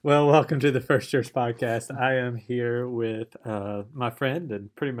Well, welcome to the First Church Podcast. I am here with my friend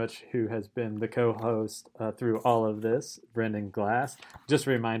and pretty much who has been the co-host through all of this, Brendan Glass. Just a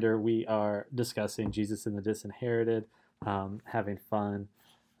reminder, we are discussing Jesus and the Disinherited, having fun,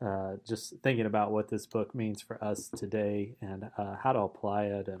 just thinking about what this book means for us today and how to apply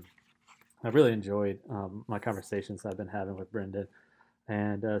it. And I really enjoyed my conversations I've been having with Brendan.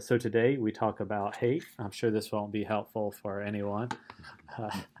 And so today we talk about hate. I'm sure this won't be helpful for anyone. Uh,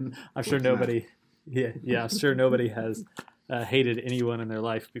 I'm sure nobody, I'm sure nobody has hated anyone in their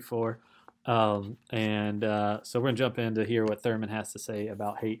life before. So we're gonna jump in to hear what Thurman has to say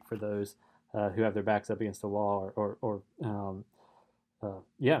about hate for those who have their backs up against the wall or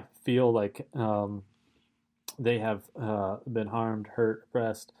feel like they have been harmed, hurt,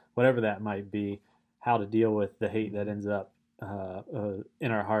 oppressed, whatever that might be. How to deal with the hate that ends up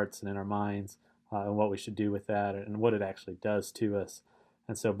in our hearts and in our minds, and what we should do with that, and what it actually does to us.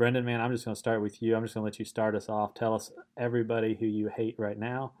 And so, Brendan, man, I'm just going to start with you. I'm just going to let you start us off. Tell us everybody who you hate right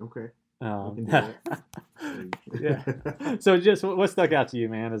now. Okay. Yeah. So, just what stuck out to you,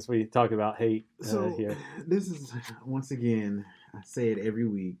 man, as we talk about hate here? This is, once again, I say it every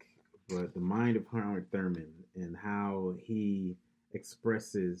week, but the mind of Howard Thurman and how he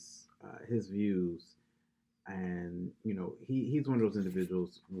expresses his views. And, he's one of those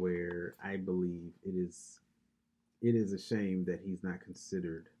individuals where I believe it is a shame that he's not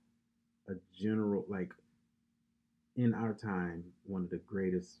considered a general, like, in our time, one of the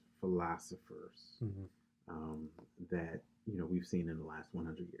greatest philosophers that, we've seen in the last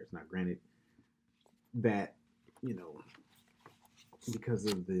 100 years. Now, granted that, because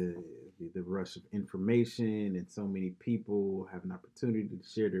of the rush of information and so many people have an opportunity to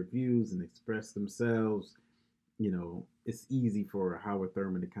share their views and express themselves, it's easy for Howard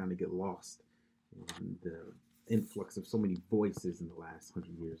Thurman to kind of get lost in the influx of so many voices in the last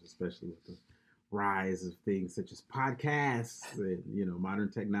 100 years, especially with the rise of things such as podcasts and, modern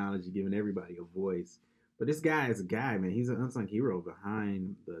technology giving everybody a voice. But this guy is a guy, man. He's an unsung hero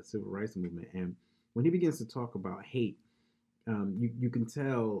behind the civil rights movement. And when he begins to talk about hate, you can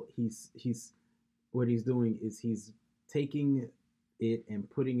tell he's what he's doing is he's taking it and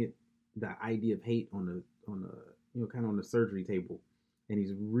putting it, the idea of hate on the kind of on the surgery table, and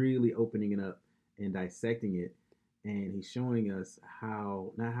he's really opening it up and dissecting it, and he's showing us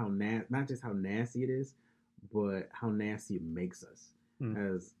not just how nasty it is, but how nasty it makes us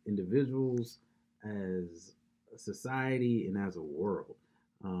as individuals, as a society, and as a world.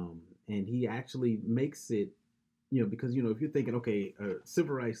 And he actually makes it, because if you're thinking, okay, a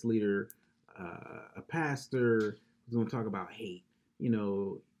civil rights leader, a pastor who's going to talk about hate,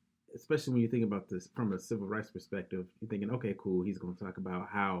 especially when you think about this from a civil rights perspective, you're thinking, okay, cool, he's going to talk about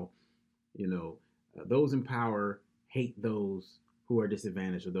how, those in power hate those who are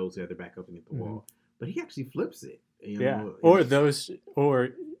disadvantaged or those who have their back up against the wall. But he actually flips it. Or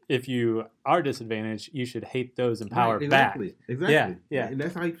if you are disadvantaged, you should hate those in power back. Exactly. Yeah. And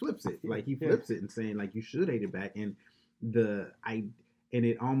that's how he flips it. Like, he flips it and saying, like, you should hate it back. And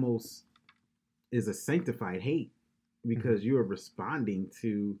it almost is a sanctified hate because you are responding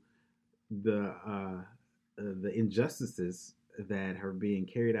to the injustices that are being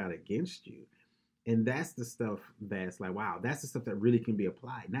carried out against you. And that's the stuff that's like, wow, that's the stuff that really can be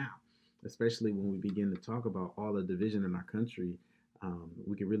applied now, especially when we begin to talk about all the division in our country.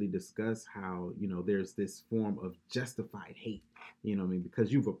 We can really discuss how, there's this form of justified hate,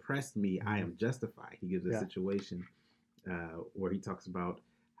 because you've oppressed me, I am justified. He gives a situation where he talks about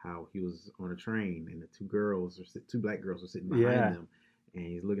how he was on a train and the two black girls were sitting behind them, and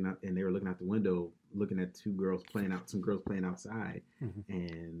he's looking out, and they were looking out the window, looking at some girls playing outside,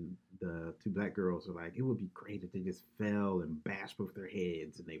 and the two black girls were like, it would be great if they just fell and bashed both their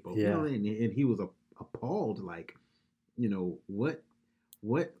heads, and they both, and he was appalled, like,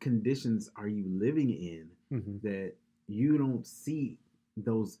 what conditions are you living in that you don't see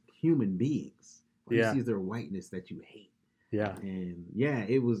those human beings? All you see is their whiteness that you hate. Yeah. And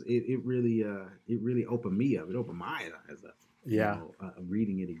it really opened me up. It opened my eyes up.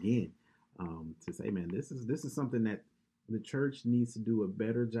 Reading it again, to say, man, this is something that the church needs to do a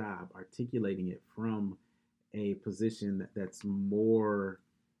better job articulating it from a position that's more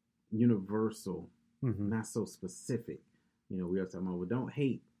universal, not so specific. We are talking about, well, don't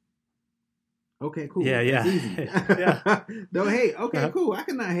hate. Okay, cool. That's easy. Don't hate. Okay, cool. I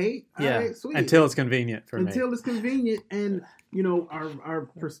cannot hate. All right, sweet. Until it's convenient for me. Until it's convenient, and our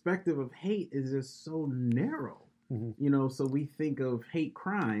perspective of hate is just so narrow. So we think of hate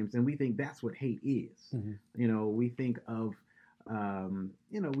crimes, and we think that's what hate is. We think of,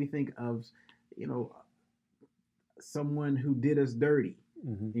 someone who did us dirty,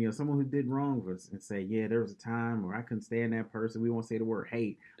 Mm-hmm. You know, someone who did wrong for us and say, yeah, there was a time where I couldn't stand that person. We won't say the word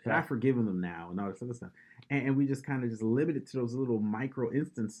hate, but Yeah. I've forgiven them now and all this other stuff. And we just kind of just limit it to those little micro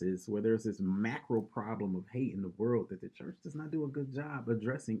instances where there's this macro problem of hate in the world that the church does not do a good job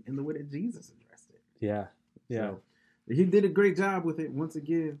addressing in the way that Jesus addressed it. Yeah. Yeah. So he did a great job with it once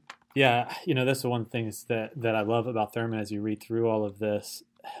again. Yeah, that's the one thing that I love about Thurman as you read through all of this.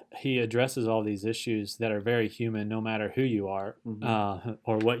 He addresses all these issues that are very human, no matter who you are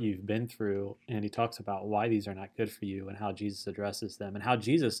or what you've been through. And he talks about why these are not good for you and how Jesus addresses them and how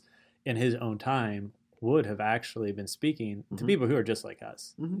Jesus, in his own time, would have actually been speaking to people who are just like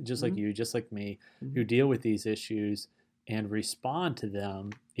us, just like you, just like me, who deal with these issues and respond to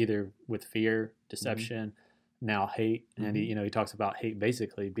them either with fear, deception, now hate. And he talks about hate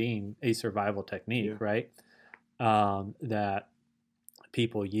basically being a survival technique, right? That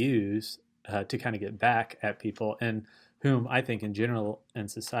people use to kind of get back at people, and whom I think in general in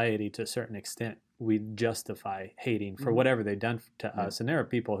society to a certain extent we justify hating for whatever they've done to us. And there are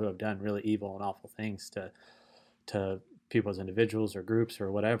people who have done really evil and awful things to people as individuals or groups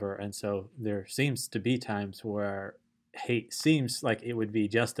or whatever. And so there seems to be times where hate seems like it would be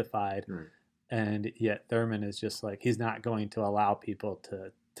justified. Right. And yet Thurman is just like, he's not going to allow people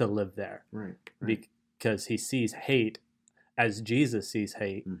to live there. Right. Because he sees hate as Jesus sees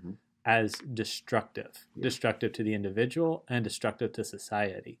hate, as destructive to the individual and destructive to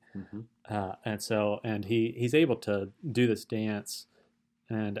society. And he's able to do this dance.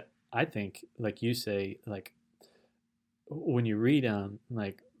 And I think, like you say, like when you read him,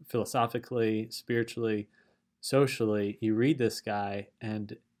 like philosophically, spiritually, socially, you read this guy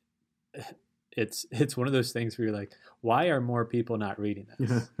and it's one of those things where you're like, why are more people not reading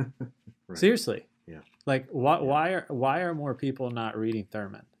this? Right. Seriously. Yeah. Like why are more people not reading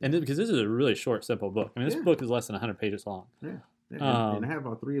Thurman? And because this is a really short, simple book. I mean, this book is less than 100 pages long. Yeah. And I have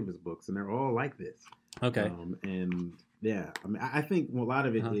all 3 of his books, and they're all like this. Okay. And yeah, I mean, I think a lot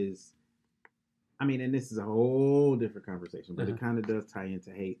of it is, I mean, and this is a whole different conversation, but it kind of does tie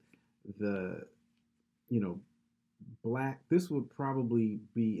into hate. This would probably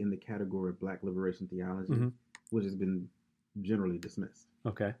be in the category of Black liberation theology, which has been generally dismissed.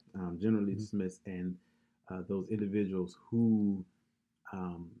 Okay. Dismissed, and those individuals who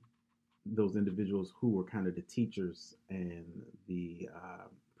were kind of the teachers and the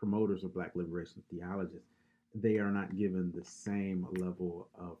promoters of Black liberation theologies, they are not given the same level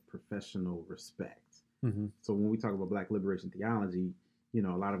of professional respect. So when we talk about Black liberation theology, a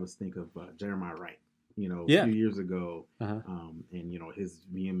lot of us think of Jeremiah Wright, a few years ago, and his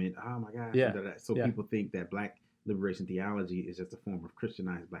vehement, oh my gosh, so people think that Black liberation theology is just a form of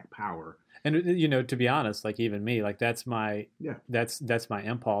Christianized Black power. And to be honest, like even me, like that's my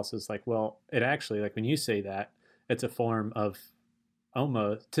impulse is like, well, it actually, like when you say that, it's a form of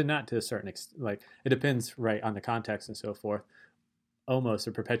almost not to a certain extent, like it depends right on the context and so forth, almost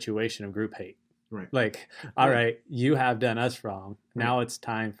a perpetuation of group hate. Right. Like, all right, you have done us wrong. Now it's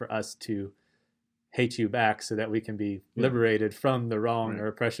time for us to hate you back so that we can be liberated from the wrong or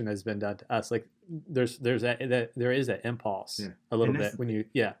oppression that's been done to us. Like there is that impulse a little bit when you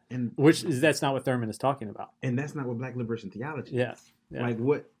that's not what Thurman is talking about. And that's not what Black liberation theology is. Yeah. Like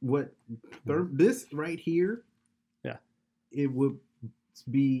what this right here, it would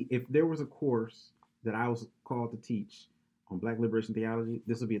be, if there was a course that I was called to teach on Black liberation theology,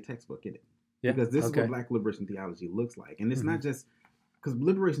 this would be a textbook in it. Yeah. Because this is what Black liberation theology looks like. And it's not just because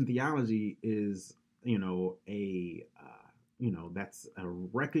liberation theology is, that's a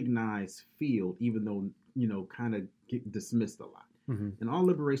recognized field, even though, kind of get dismissed a lot. And all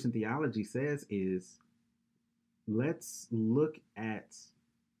liberation theology says is, let's look at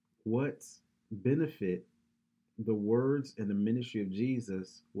what benefit the words and the ministry of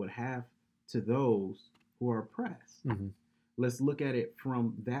Jesus would have to those who are oppressed. Let's look at it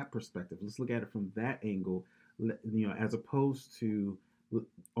from that perspective. Let's look at it from that angle, as opposed to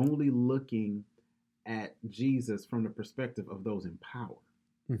only looking at Jesus from the perspective of those in power.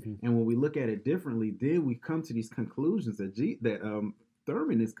 And when we look at it differently, then we come to these conclusions that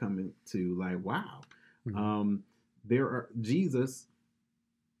Thurman is coming to, like, wow, Jesus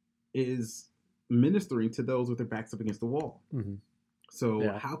is ministering to those with their backs up against the wall.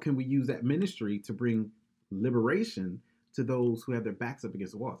 So how can we use that ministry to bring liberation to those who have their backs up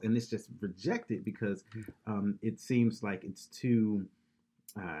against the walls? And it's just rejected because it seems like it's too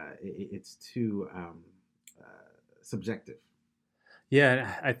subjective.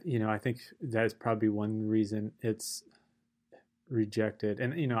 Yeah, I think that's probably one reason it's rejected.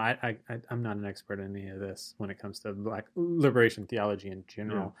 And I'm not an expert in any of this when it comes to Black liberation theology in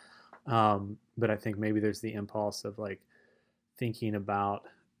general. But I think maybe there's the impulse of like thinking about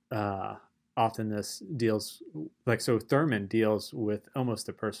often this deals like, so Thurman deals with almost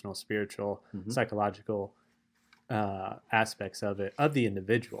the personal, spiritual, psychological aspects of it, of the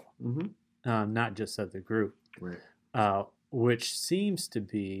individual, not just of the group, Right. Which seems to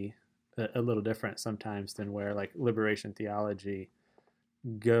be a little different sometimes than where like liberation theology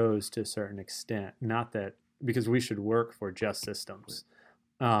goes to a certain extent. Not that, because we should work for just systems,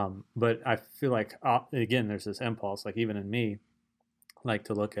 but I feel like again there's this impulse, like even in me, like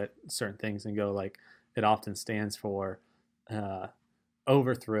to look at certain things and go like it often stands for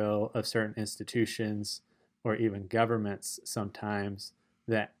overthrow of certain institutions or even governments sometimes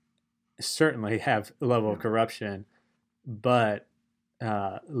that certainly have a level of corruption, but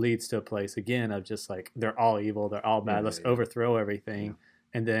leads to a place again of just like they're all evil, they're all bad. Let's overthrow everything,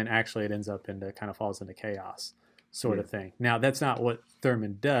 and then actually it ends up into kind of falls into chaos, sort of thing. Now that's not what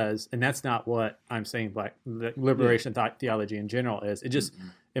Thurman does, and that's not what I'm saying. Like liberation theology in general is. It just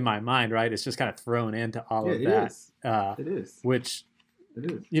in my mind, right? It's just kind of thrown into all of that. It is. Which. It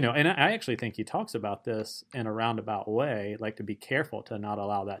is. You know, and I actually think he talks about this in a roundabout way, like to be careful to not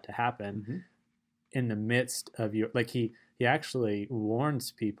allow that to happen in the midst of your, like he actually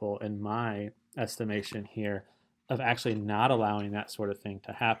warns people, in my estimation here, of actually not allowing that sort of thing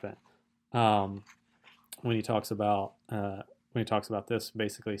to happen. When he talks about this,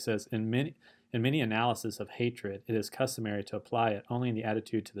 basically he says, in many analysis of hatred, it is customary to apply it only in the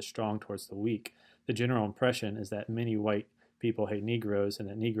attitude to the strong towards the weak. The general impression is that many white people hate Negroes and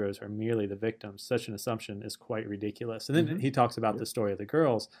that Negroes are merely the victims. Such an assumption is quite ridiculous. And then he talks about the story of the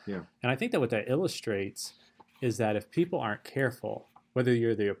girls. Yeah. And I think that what that illustrates is that if people aren't careful, whether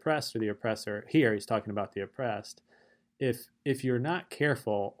you're the oppressed or the oppressor, here he's talking about the oppressed, if you're not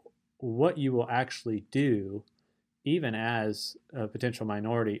careful, what you will actually do, even as a potential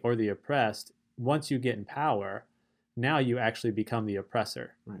minority or the oppressed, once you get in power, now you actually become the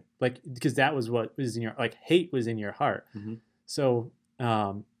oppressor. Right. Like, because that was what was in your, like, hate was in your heart. So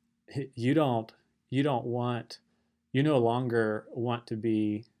you no longer want to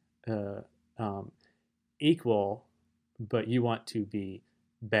be equal, but you want to be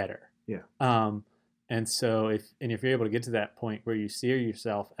better. Yeah. And so if you're able to get to that point where you see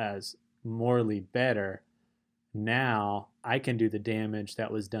yourself as morally better, now I can do the damage that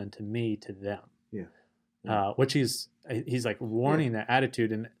was done to me to them. Yeah. Which he's like warning that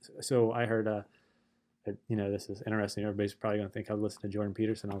attitude. And so I heard this is interesting. Everybody's probably going to think I listen to Jordan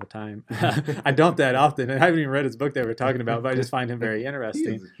Peterson all the time. I don't that often, and I haven't even read his book that we're talking about, but I just find him very interesting.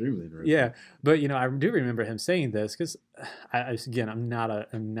 He is extremely interesting. Yeah, but I do remember him saying this because, I'm not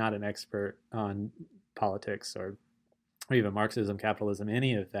an expert on politics or even Marxism, capitalism,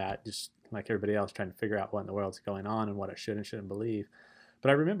 any of that. Just like everybody else, trying to figure out what in the world's going on and what I should and shouldn't believe. But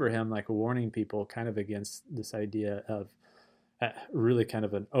I remember him like warning people kind of against this idea of really kind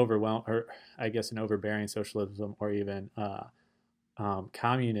of an overbearing socialism or even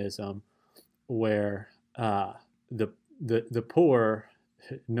communism, where the poor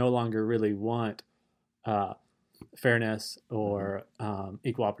no longer really want fairness or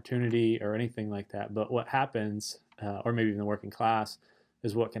equal opportunity or anything like that. But what happens, or maybe even the working class,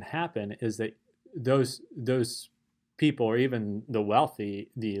 is what can happen is that those people, or even the wealthy,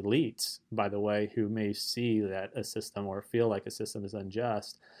 the elites, by the way, who may see that a system or feel like a system is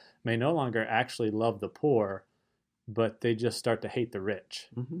unjust, may no longer actually love the poor, but they just start to hate the rich.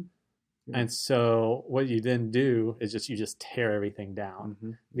 Yeah. And so what you then do is you just tear everything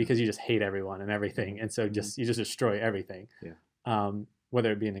down because you just hate everyone and everything. And so you just destroy everything. Yeah.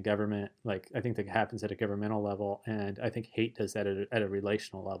 Whether it be in the government, like I think that happens at a governmental level, and I think hate does that at a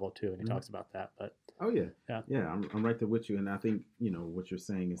relational level too, and he talks about that. But I'm right there with you, and I think what you're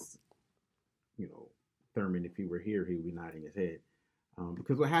saying is, Thurman, if he were here, he would be nodding his head,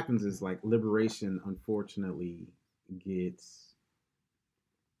 because what happens is like liberation, unfortunately, gets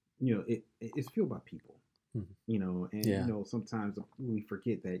it's fueled by people, and sometimes we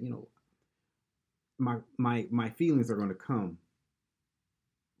forget that my feelings are going to come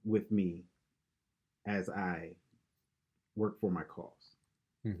with me as I work for my cause.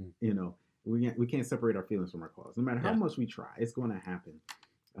 We can't separate our feelings from our cause. No matter how much we try, it's going to happen.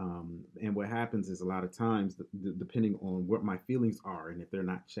 And what happens is a lot of times, depending on what my feelings are, and if they're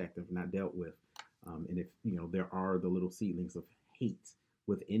not checked, if not dealt with, and if there are the little seedlings of hate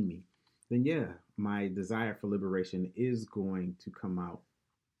within me, then my desire for liberation is going to come out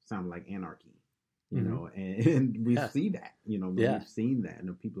sound like anarchy. And we see that, we've seen that,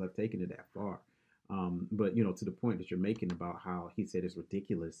 and people have taken it that far. But, to the point that you're making about how he said it's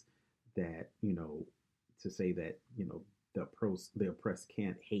ridiculous that, to say that, the oppressed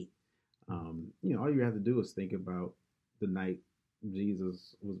can't hate. All you have to do is think about the night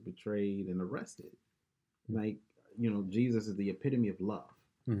Jesus was betrayed and arrested. Mm-hmm. Like, Jesus is the epitome of love.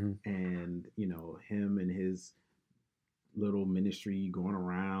 Mm-hmm. And, him and his little ministry going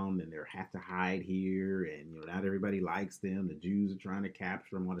around, and they have to hide here, and not everybody likes them. The Jews are trying to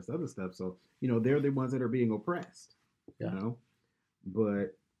capture them, all this other stuff. So, they're the ones that are being oppressed. Yeah.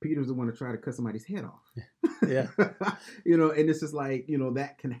 But Peter's the one to try to cut somebody's head off. Yeah. And it's just like,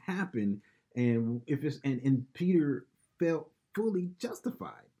 that can happen. And if it's and Peter felt fully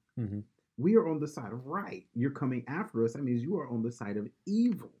justified. Mm-hmm. We are on the side of right. You're coming after us. That means you are on the side of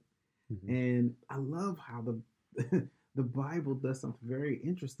evil. Mm-hmm. And I love how the Bible does something very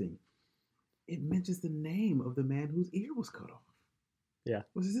interesting. It mentions the name of the man whose ear was cut off. Yeah.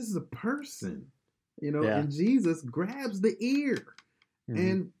 Well, this is a person, and Jesus grabs the ear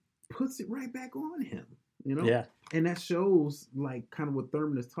and puts it right back on him, Yeah. And that shows like kind of what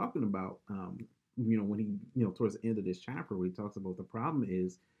Thurman is talking about, when he, towards the end of this chapter where he talks about the problem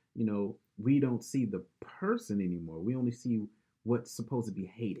is, we don't see the person anymore. We only see what's supposed to be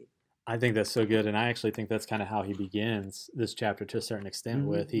hated. I think that's so good. And I actually think that's kind of how he begins this chapter to a certain extent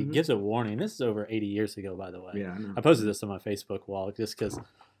with. He gives a warning. This is over 80 years ago, by the way. Yeah, I know. I posted this on my Facebook wall just because I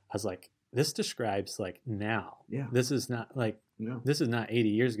was like, this describes like now. Yeah. This is not like, this is not 80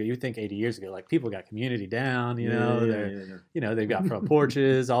 years ago. You think 80 years ago, like people got community down, they've got front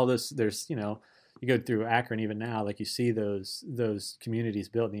porches, all this. There's, you go through Akron even now, like you see those communities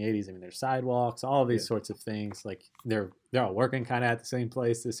built in the 80s. I mean, there's sidewalks, all of these sorts of things. Like they're all working kind of at the same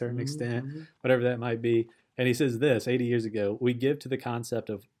place to a certain extent, whatever that might be. And he says this, 80 years ago, we give to the concept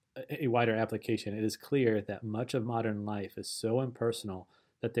of a wider application. It is clear that much of modern life is so impersonal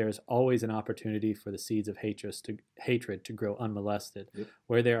that there is always an opportunity for the seeds of hatred to grow unmolested. Yep.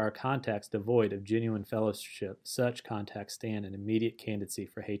 Where there are contacts devoid of genuine fellowship, such contacts stand in immediate candidacy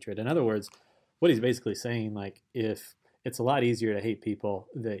for hatred. In other words, what he's basically saying, like, if it's a lot easier to hate people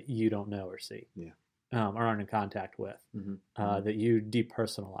that you don't know or see, or aren't in contact with, that you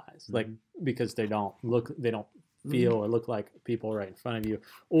depersonalize, like because they don't feel or look like people right in front of you,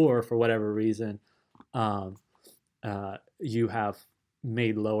 or for whatever reason, you have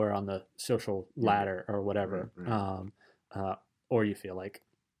made lower on the social ladder or whatever, or you feel like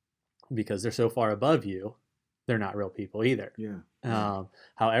because they're so far above you, they're not real people either.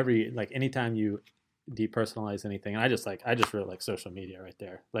 However, like anytime you depersonalize anything, and I just really like social media right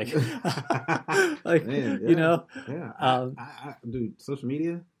there. Like, like man, dude, social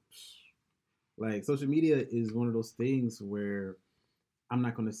media. Like social media is one of those things where I'm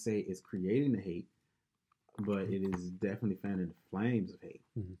not going to say it's creating the hate, but it is definitely fanning the flames of hate.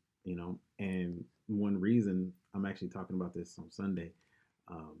 And one reason I'm actually talking about this on Sunday,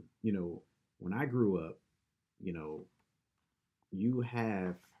 when I grew up, you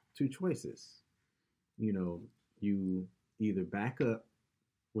have two choices. You either back up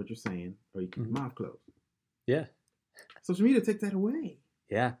what you're saying or you keep your mouth closed. Yeah. Social media takes that away.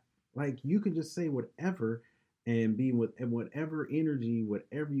 Yeah. Like you can just say whatever and be with whatever energy,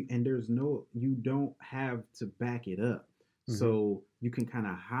 and you don't have to back it up. So you can kind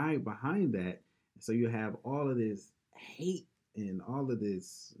of hide behind that. So you have all of this hate and all of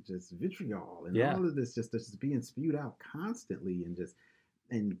this just vitriol and all of this just being spewed out constantly,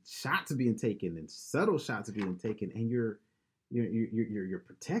 and shots are being taken and subtle shots are being taken, and you're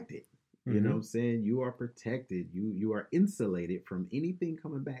protected. You know what I'm saying? You are protected. You are insulated from anything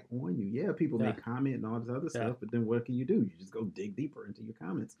coming back on you. Yeah, people may comment and all this other stuff, but then what can you do? You just go dig deeper into your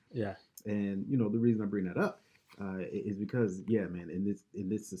comments. Yeah. And the reason I bring that up is because man, in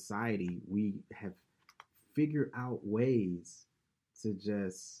this society, we have figured out ways to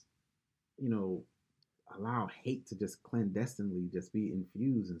just allow hate to just clandestinely just be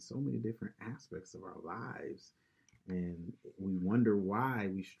infused in so many different aspects of our lives, and we wonder why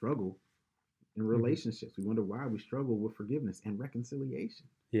we struggle in relationships. We wonder why we struggle with forgiveness and reconciliation.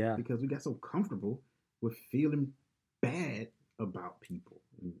 Yeah, because we got so comfortable with feeling bad about people,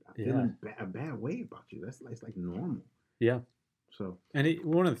 and feeling a bad way about you. It's like normal. Yeah. So, and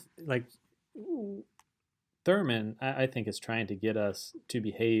Thurman, I think, is trying to get us to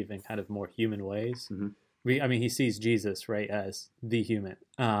behave in kind of more human ways. He sees Jesus, right, as the human,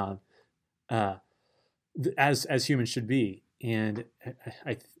 as humans should be. And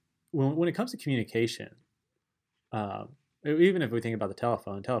when it comes to communication, even if we think about the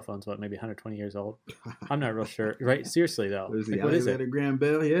telephone's what, maybe 120 years old? I'm not real sure. Right? Seriously, though. What is the Alexander Graham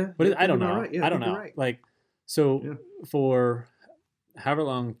Bell? Yeah. I don't know. Right. Yeah, I don't know. Right. Like, so for however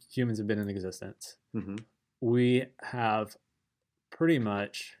long humans have been in existence, we have pretty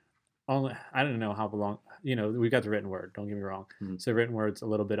much only, I don't know how long, we've got the written word, don't get me wrong. So written word's a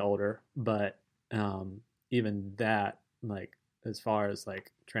little bit older, but even that, like, as far as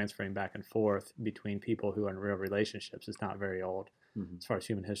like transferring back and forth between people who are in real relationships is not very old as far as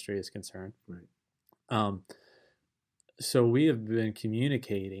human history is concerned. Right. So we have been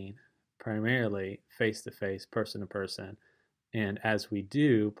communicating primarily face to face, person to person. And as we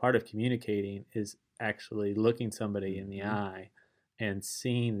do, part of communicating is actually looking somebody in the eye and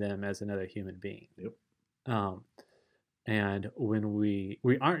seeing them as another human being. Yep. And when we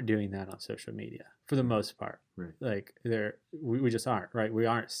aren't doing that on social media for the most part, right. Like we just aren't, right? We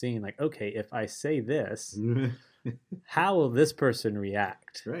aren't seeing like, okay, if I say this, how will this person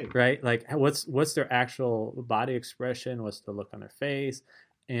react? Right? Like what's their actual body expression? What's the look on their face?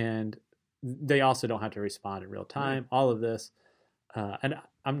 And they also don't have to respond in real time. Right. All of this. And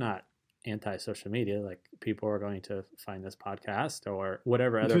I'm not anti-social media. Like people are going to find this podcast or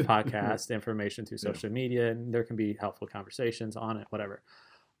whatever other podcast information through social media, and there can be helpful conversations on it, whatever.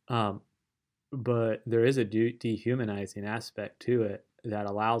 But there is a dehumanizing aspect to it that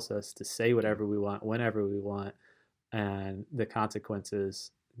allows us to say whatever we want, whenever we want, and the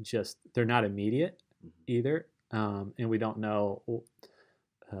consequences they're not immediate either, and we don't know.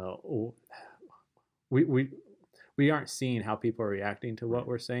 We aren't seeing how people are reacting to what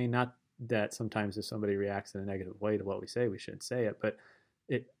we're saying. Not that sometimes if somebody reacts in a negative way to what we say, we shouldn't say it, but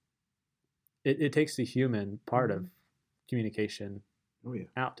it takes the human part of communication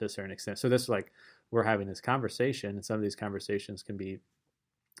out to a certain extent. So this is like we're having this conversation, and some of these conversations can be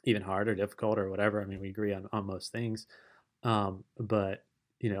even hard or difficult or whatever. I mean, we agree on most things, but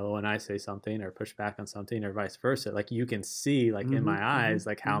when I say something or push back on something or vice versa, like you can see like in my eyes,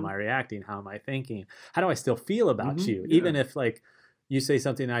 like how am I reacting? How am I thinking? How do I still feel about you? Yeah. Even if like you say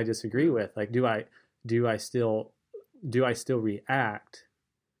something I disagree with, like do I still react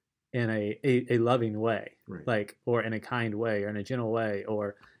in a loving way, like, or in a kind way or in a gentle way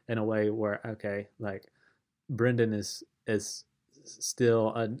or in a way where, okay, like Brendan is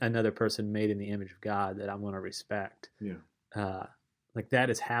still another person made in the image of God that I'm going to respect. Yeah. Like that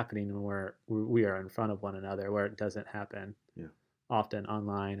is happening when we are in front of one another, where it doesn't happen often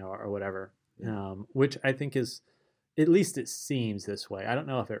online or whatever, which I think is, at least it seems this way. I don't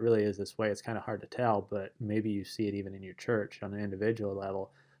know if it really is this way. It's kind of hard to tell, but maybe you see it even in your church on an individual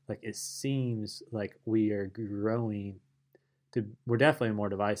level. Like it seems like we are growing we're definitely more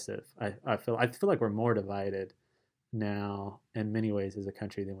divisive. I feel like we're more divided now in many ways as a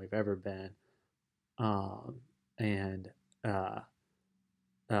country than we've ever been.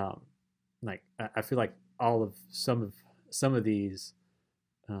 Like I feel like all of some of these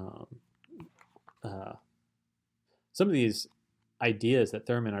ideas that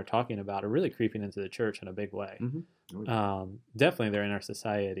Thurman are talking about are really creeping into the church in a big way. Definitely they're in our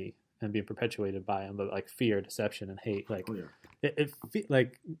society and being perpetuated by them, but like fear, deception, and hate. Like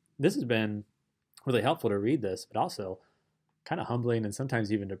like this has been really helpful to read this, but also kind of humbling and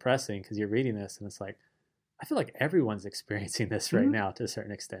sometimes even depressing, because you're reading this and it's like, I feel like everyone's experiencing this right now to a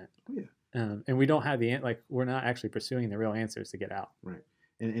certain extent. And we don't have we're not actually pursuing the real answers to get out. Right.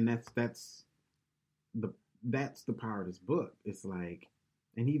 And that's the power of this book. It's like,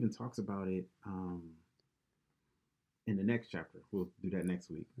 and he even talks about it in the next chapter. We'll do that next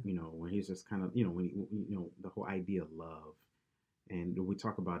week. When he's just kind of, when the whole idea of love, and we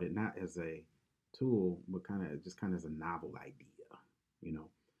talk about it not as a tool, but kind of as a novel idea.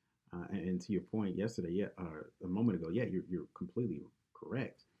 And to your point yesterday, a moment ago, you're completely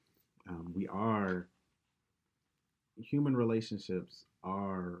correct. Human relationships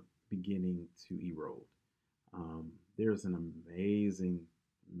are beginning to erode. There's an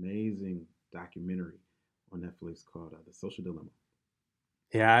amazing documentary on Netflix called The Social Dilemma.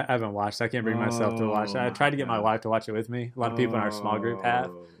 Yeah, I haven't watched. I can't bring myself to watch it. I tried to get my wife to watch it with me. A lot of people in our small group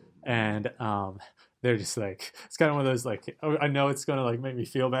have. And they're just like, it's kind of one of those like, I know it's going to like make me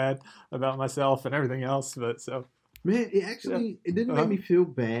feel bad about myself and everything else, but so. Man, it didn't make me feel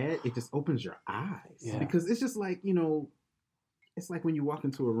bad. It just opens your eyes. Because it's just like, it's like when you walk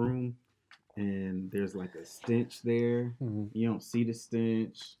into a room and there's like a stench there. You don't see the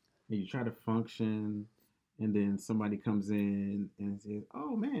stench and you try to function, and then somebody comes in and says,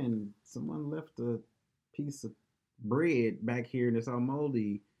 oh man, someone left a piece of bread back here and it's all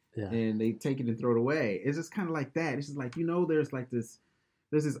moldy. And they take it and throw it away. It's just kind of like that. It's just like, there's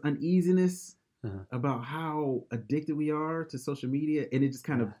this uneasiness about how addicted we are to social media, and it just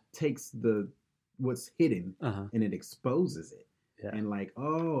kind of takes what's hidden and it exposes it. And like,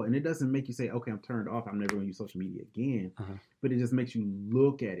 and it doesn't make you say, okay, I'm turned off, I'm never going to use social media again. But it just makes you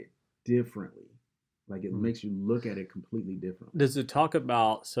look at it differently. Like it makes you look at it completely differently. Does it talk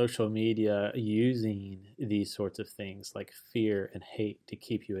about social media using these sorts of things like fear and hate to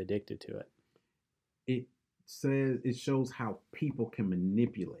keep you addicted to it? says it shows how people can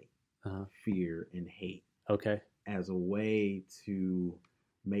manipulate Uh-huh. fear and hate Okay. as a way to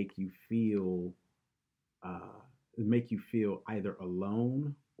make you feel either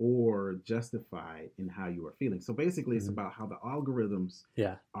alone or justified in how you are feeling. So basically, it's Mhm. about how the algorithms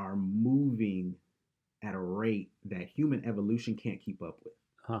Yeah. are moving at a rate that human evolution can't keep up with.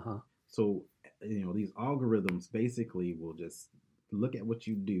 Uh-huh. So, these algorithms basically will just look at what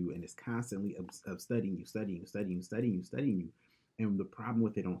you do and it's constantly studying you. And the problem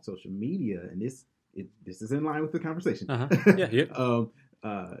with it on social media, and this is in line with the conversation. Uh-huh. Yeah. Yeah.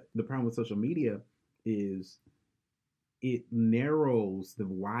 The problem with social media is it narrows the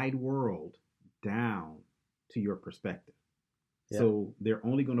wide world down to your perspective. Yeah. So they're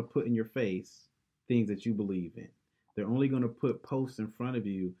only going to put in your face things that you believe in. They're only going to put posts in front of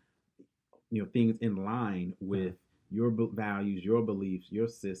you, things in line with your values, your beliefs, your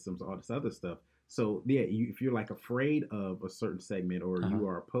systems, all this other stuff. So yeah, if you're like afraid of a certain segment or you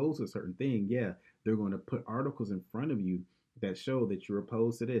are opposed to a certain thing, yeah, they're going to put articles in front of you that show that you're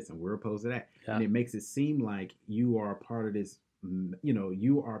opposed to this and we're opposed to that. Yeah. And it makes it seem like you are a part of this,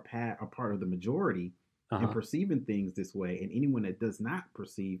 you are a part of the majority and perceiving things this way. And anyone that does not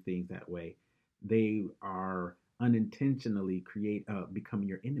perceive things that way, they are unintentionally becoming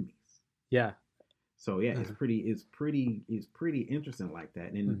your enemies. Yeah. So yeah, it's pretty interesting like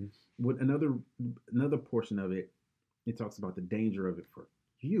that. And with another portion of it, it talks about the danger of it for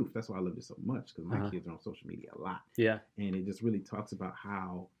youth. That's why I love it so much, because my kids are on social media a lot. Yeah. And it just really talks about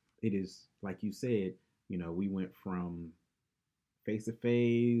how it is, like you said, we went from face to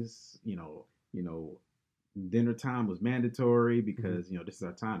face, dinner time was mandatory because, this is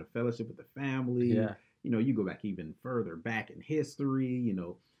our time to fellowship with the family. Yeah. You go back even further back in history,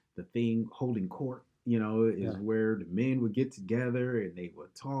 the thing holding court, is where the men would get together and they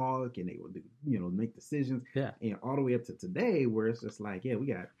would talk and they would do, make decisions. Yeah. And all the way up to today where it's just like, yeah, we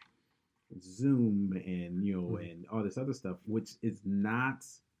got Zoom and, and all this other stuff, which is not,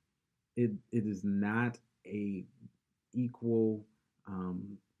 it is not a equal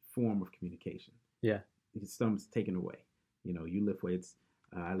form of communication. Yeah. Some's taken away. You lift weights,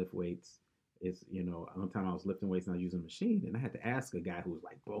 I lift weights. It's, one time I was lifting weights and I was using a machine and I had to ask a guy who was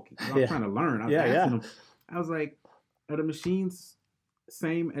like bulky. I was trying to learn. I was asking him, I was like, are the machines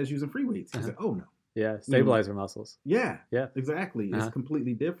same as using free weights? He said, oh no. Yeah. Stabilizer muscles. Yeah. Yeah. Exactly. It's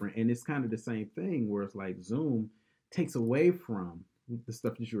completely different. And it's kind of the same thing where it's like Zoom takes away from the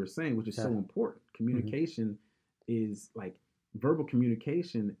stuff that you were saying, which is so important. Communication is like, verbal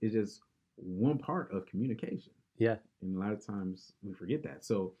communication is just one part of communication. Yeah. And a lot of times we forget that.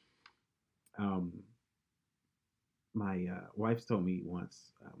 So, my wife's told me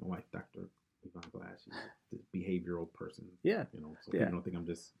once, my wife, Dr. Yvonne Glass, she's the behavioral person. Yeah. So people don't think I'm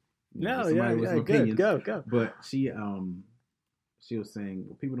just somebody with some opinions. Go. But she was saying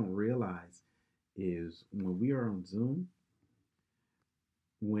what people don't realize is when we are on Zoom,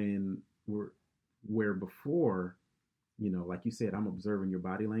 where before, like you said, I'm observing your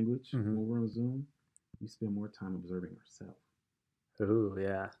body language when we're on Zoom. We spend more time observing ourselves. Oh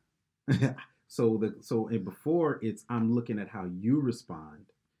yeah. So before it's I'm looking at how you respond.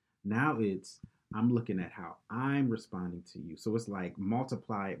 Now it's I'm looking at how I'm responding to you. So it's like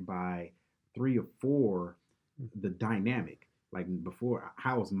multiply it by 3 or 4 the dynamic. Like before,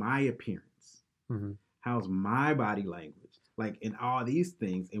 how's my appearance? How's my body language? Like in all these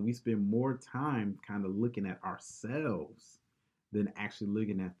things, and we spend more time kind of looking at ourselves than actually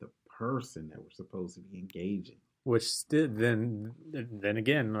looking at the person that we're supposed to be engaging. Which then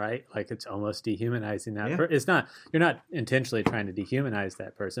again, right? Like it's almost dehumanizing that person. It's not, you're not intentionally trying to dehumanize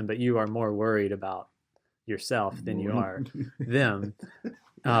that person, but you are more worried about yourself than you are them.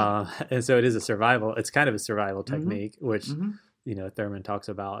 And so it is it's kind of a survival technique, which, Thurman talks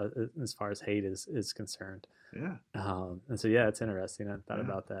about as far as hate is concerned. Yeah. And so, yeah, it's interesting. I thought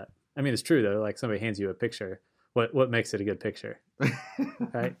about that. I mean, it's true though. Like somebody hands you a picture. What makes it a good picture,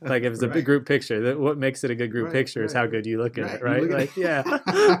 right? Like if it's a big group picture, what makes it a good group picture is how good you look at it, right? Like, yeah,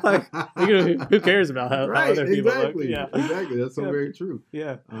 like who cares about how other people look? Yeah, exactly. That's so very true.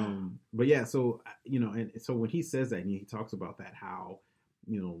 Yeah. But yeah, so and so when he says that, and he talks about that, how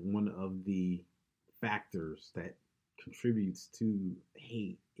one of the factors that contributes to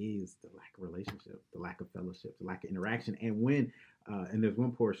hate is the lack of relationship, the lack of fellowship, the lack of interaction, and when and there's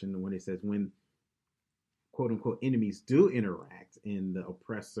one portion when it says when quote unquote enemies do interact in the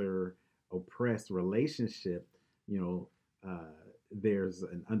oppressed relationship, there's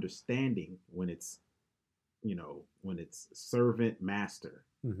an understanding when it's servant master.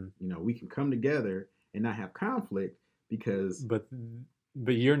 We can come together and not have conflict because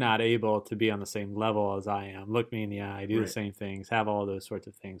but you're not able to be on the same level as I am. Look me in the eye, do the Right. same things, have all those sorts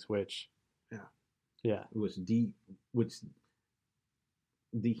of things, which, Yeah. yeah, Which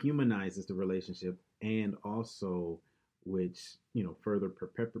dehumanizes the relationship, and also which further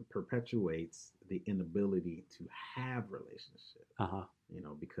perpetuates the inability to have relationship. uh-huh,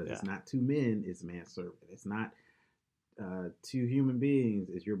 Because yeah, it's not two men, it's man servant. It's not two human beings,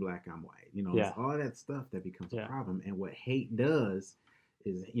 it's you're black, I'm white. It's yeah, all that stuff that becomes a yeah, problem. And what hate does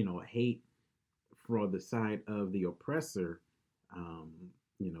is, hate for the side of the oppressor. Um,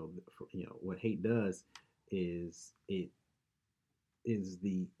 what hate does is it is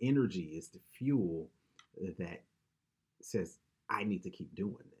the energy, is the fuel that says, I need to keep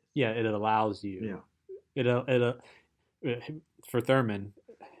doing this. yeah. It allows Yeah. you. For Thurman,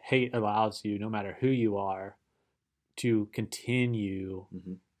 hate allows you, no matter who you are, to continue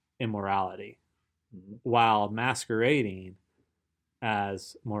Mm-hmm. immorality Mm-hmm. while masquerading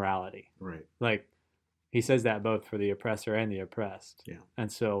as morality. Right. Like he says that both for the oppressor and the oppressed. Yeah.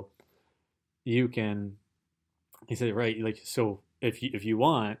 And so you can, he said, right, like, so if you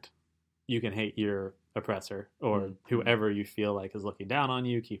want, you can hate your oppressor or mm-hmm. whoever you feel like is looking down on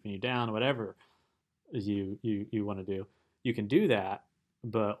you, keeping you down, whatever you want to do. You can do that,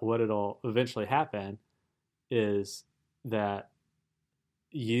 but what it'll eventually happen is that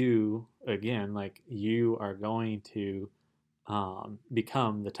you, again, like, you are going to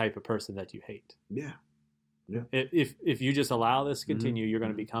become the type of person that you hate. Yeah. Yeah. If you just allow this to continue, mm-hmm. you're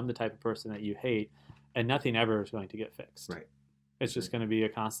going to mm-hmm. become the type of person that you hate, and nothing ever is going to get fixed. Right. It's just going to be a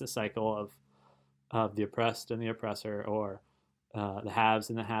constant cycle of the oppressed and the oppressor, or the haves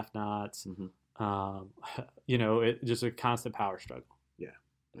and the have-nots. Mm-hmm. It just a constant power struggle. Yeah.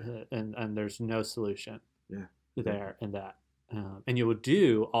 And there's no solution. Yeah. There and that. And you will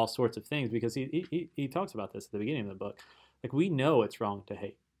do all sorts of things, because he talks about this at the beginning of the book. Like, we know it's wrong to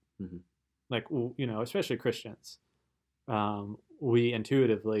hate. Mm-hmm. Like, especially Christians, we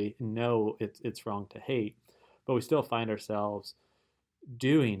intuitively know it's wrong to hate, but we still find ourselves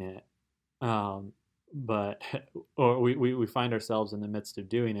doing it. Or we find ourselves in the midst of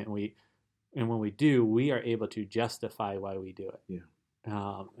doing it, and when we do, we are able to justify why we do it. Yeah.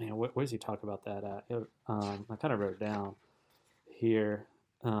 Where does he talk about that at? I kind of wrote it down here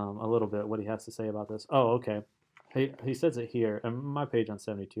a little bit, what he has to say about this. Oh, okay. He says it here, and my page on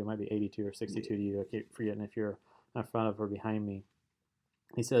 72, it might be 82 or 62 to you. I keep forgetting if you're in front of or behind me.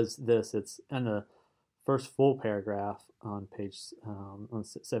 He says this, it's in the first full paragraph on page on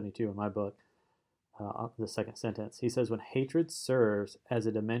 72 in my book, the second sentence. He says, when hatred serves as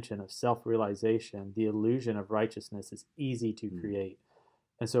a dimension of self-realization, the illusion of righteousness is easy to create.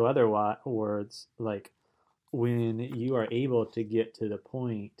 And so, other words, like, when you are able to get to the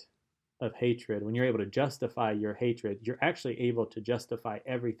point of hatred, when you're able to justify your hatred, you're actually able to justify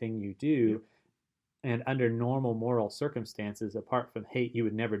everything you do. And under normal moral circumstances, apart from hate, you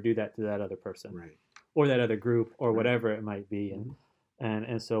would never do that to that other person, right, or that other group, or right, whatever it might be.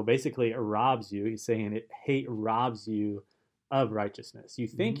 And so basically it robs you. He's saying hate robs you of righteousness. You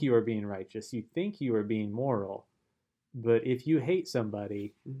think you are being righteous, you think you are being moral, but if you hate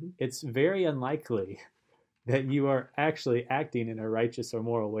somebody, it's very unlikely that you are actually acting in a righteous or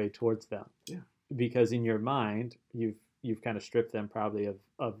moral way towards them. Yeah. Because in your mind, you've kind of stripped them probably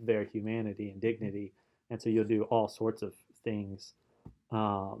of their humanity and dignity, and so you'll do all sorts of things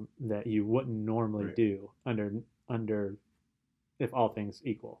that you wouldn't normally do under if all things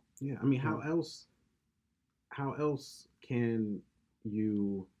equal. Yeah, I mean, how else can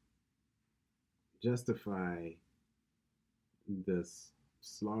you justify this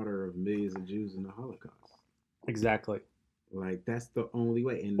slaughter of millions of Jews in the Holocaust? Exactly. Like, that's the only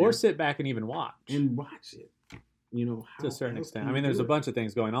way. Or sit back and even watch. And watch it. To a certain extent. I mean, there's a bunch of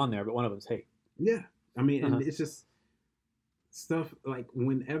things going on there, but one of them's hate. Yeah. I mean, and it's just stuff like,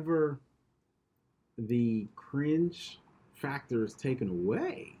 whenever the cringe factor is taken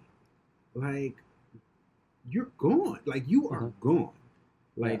away, like, you're gone. Like, you are gone.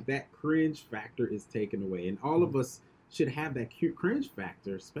 Like, that cringe factor is taken away. And all of us should have that cringe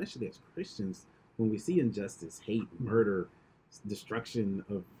factor, especially as Christians, when we see injustice, hate, murder, destruction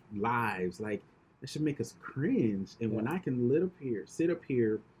of lives. Like, that should make us cringe. And when I can sit up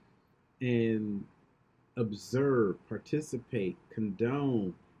here and observe, participate,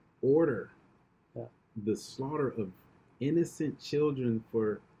 condone, order the slaughter of innocent children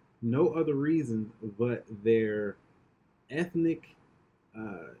for no other reason but their ethnic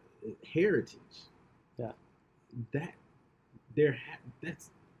heritage. Yeah,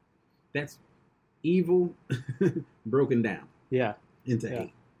 that's evil broken down. Yeah, into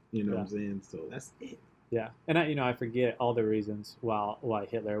hate. You know what I'm saying? So that's it. Yeah, and I forget all the reasons why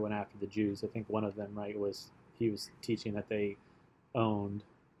Hitler went after the Jews. I think one of them, right, was he was teaching that they owned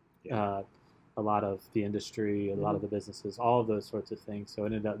Yeah. a lot of the industry, a lot Mm-hmm. of the businesses, all of those sorts of things. So it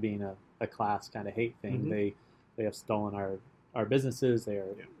ended up being a class kind of hate thing. Mm-hmm. They have stolen our businesses. They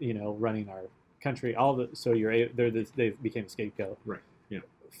are running our country. All the so they became a scapegoat. Right. Yeah.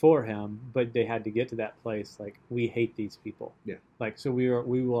 For him, but they had to get to that place like we hate these people. Yeah. Like so we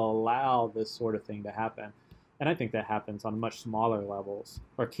will allow this sort of thing to happen. And I think that happens on much smaller levels,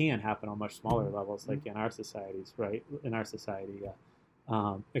 or can happen on much smaller levels, like in our societies, right? In our society,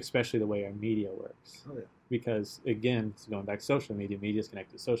 yeah. Especially the way our media works. Oh yeah. Because again, it's going back to social media. Media is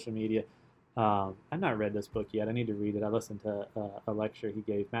connected to social media. I've not read this book yet. I need to read it. I listened to a lecture he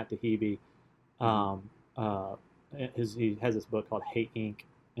gave, Matt Taibbi. Uh, he has this book called Hate Inc.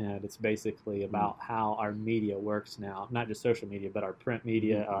 And it's basically about how our media works now, not just social media, but our print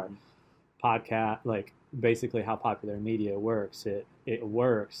media, our podcast, like basically how popular media works. It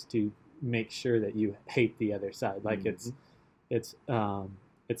works to make sure that you hate the other side. Like it's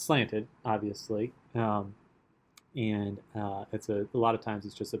slanted, obviously, and it's a lot of times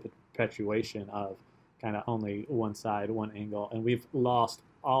it's just a perpetuation of kind of only one side, one angle, and we've lost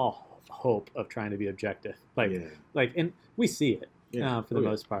all hope of trying to be objective. And we see it for the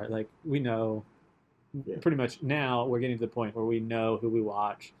most part. Like we know pretty much now we're getting to the point where we know who we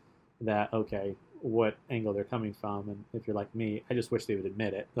watch, that okay, what angle they're coming from, and if you're like me, I just wish they would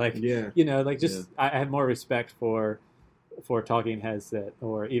admit it. I have more respect for talking heads that,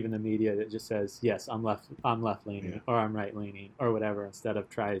 or even the media that just says, yes, I'm left leaning, or I'm right leaning, or whatever, instead of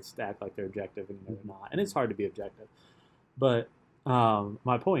trying to act like they're objective and they're not. And it's hard to be objective. But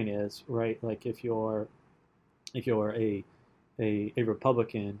my point is, right, like if you're a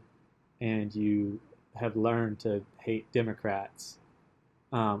Republican and you have learned to hate Democrats,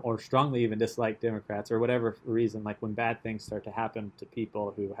 or strongly even dislike Democrats, or whatever reason, like when bad things start to happen to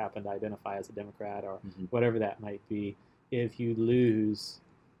people who happen to identify as a Democrat, or whatever that might be, if you lose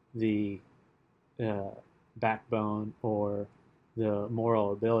the backbone or the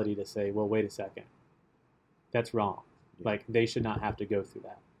moral ability to say, well, wait a second, that's wrong. Like they should not have to go through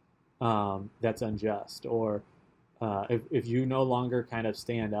that. That's unjust. Or if you no longer kind of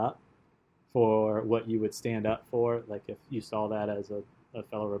stand up for what you would stand up for, like if you saw that as a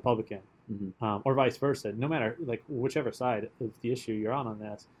fellow Republican, or vice versa, no matter like whichever side of the issue you're on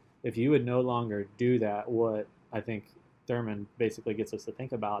this, if you would no longer do that, what I think Thurman basically gets us to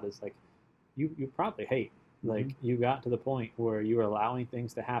think about is like you probably hate. Like you got to the point where you were allowing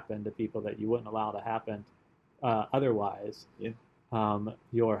things to happen to people that you wouldn't allow to happen otherwise.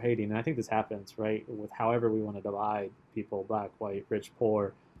 You're hating, and I think this happens right with however we want to divide people: black, white, rich,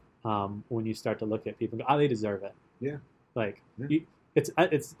 poor. When you start to look at people, they deserve it.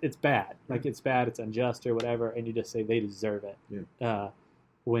 It's bad. Like it's bad. It's unjust or whatever, and you just say they deserve it.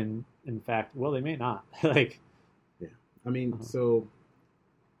 When in fact, well, they may not. I mean, so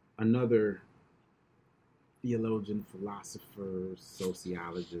another theologian, philosopher,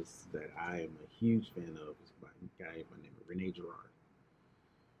 sociologist that I am a huge fan of is a guy by the name of Rene Girard.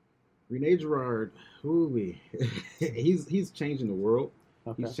 Rene Girard, he's changing the world.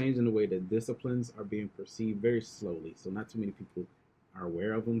 Okay. He's changing the way that disciplines are being perceived very slowly. So not too many people are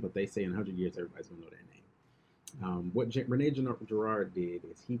aware of him, but they say in 100 years everybody's going to know that name. What Rene Girard did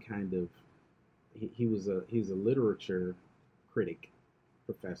is he was a literature critic,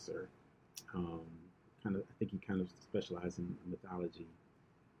 professor. I think he kind of specialized in mythology.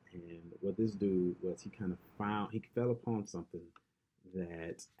 And what this dude was, he fell upon something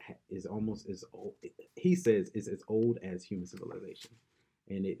that is almost as old. He says is as old as human civilization,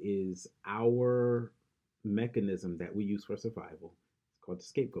 and it is our mechanism that we use for survival. It's called the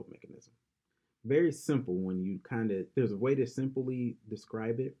scapegoat mechanism. Very simple when you there's a way to simply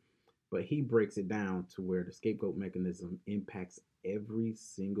describe it, but he breaks it down to where the scapegoat mechanism impacts every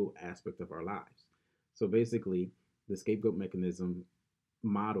single aspect of our lives. So basically, the scapegoat mechanism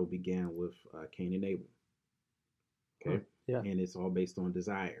model began with Cain and Abel. Okay? And it's all based on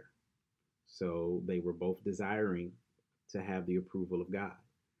desire. So they were both desiring to have the approval of God.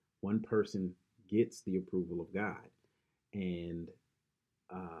 One person gets the approval of God, and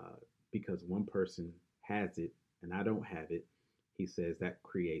because one person has it and I don't have it, he says that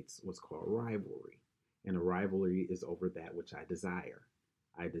creates what's called rivalry. And a rivalry is over that which I desire.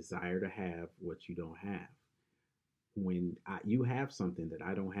 I desire to have what you don't have. When you have something that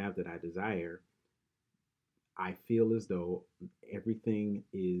I don't have that I desire, I feel as though everything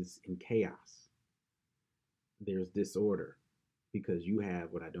is in chaos. There's disorder because you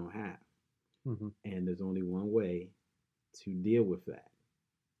have what I don't have. And there's only one way to deal with that.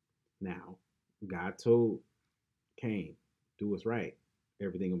 Now, God told Cain, do what's right,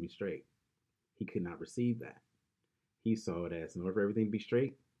 everything will be straight. He could not receive that. He saw it as, in order for everything to be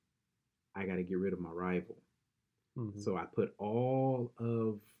straight, I got to get rid of my rival. Mm-hmm. So I put all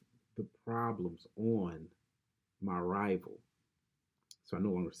of the problems on my rival. So I no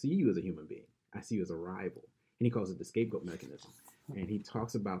longer see you as a human being. I see you as a rival. And he calls it the scapegoat mechanism. And he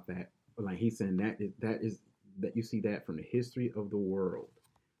talks about that, like he's saying that you see that from the history of the world,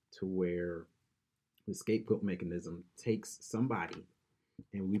 to where the scapegoat mechanism takes somebody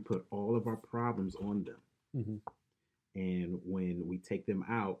and we put all of our problems on them. Mm-hmm. And when we take them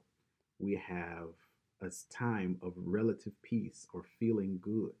out, we have a time of relative peace or feeling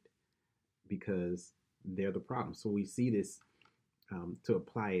good because they're the problem. So we see this to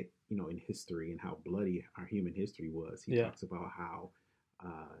apply it, in history and how bloody our human history was. He talks about how,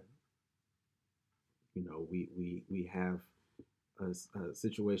 we have a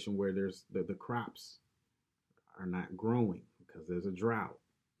situation where there's the crops are not growing because there's a drought.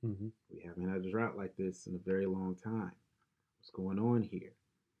 Mm-hmm. We haven't had a drought like this in a very long time. What's going on here?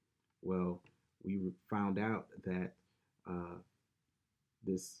 Well, we found out that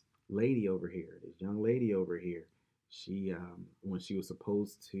this lady over here, this young lady over here, she, when she was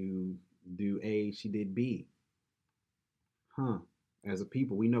supposed to do A, she did B. As a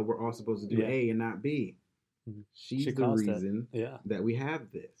people, we know we're all supposed to do A and not B. Mm-hmm. She's the reason that we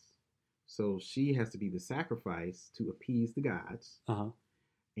have this. So she has to be the sacrifice to appease the gods. Uh-huh.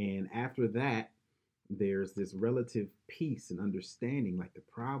 And after that, there's this relative peace and understanding, like the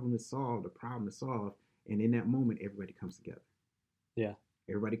problem is solved. And in that moment, everybody comes together. Yeah.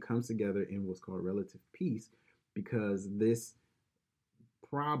 Everybody comes together in what's called relative peace because this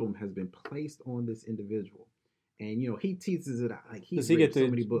problem has been placed on this individual. And, he teases it out. Like he's read so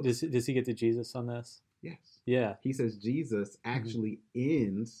many books. Does he get to Jesus on this? Yes. Yeah. He says Jesus actually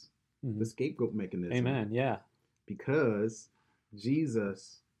ends the scapegoat mechanism. Amen. Yeah. Because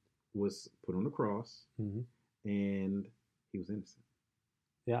Jesus was put on the cross and he was innocent.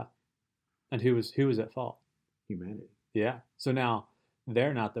 Yeah. And who was at fault? Humanity. Yeah. So now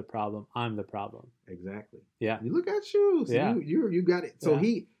they're not the problem. I'm the problem. Exactly. Yeah. You look at you. So yeah. You got it. So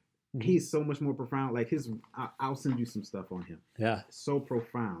he's so much more profound. Like I'll send you some stuff on him. Yeah. So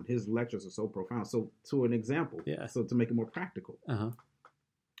profound. His lectures are so profound. So to an example. Yeah. So to make it more practical. Uh-huh.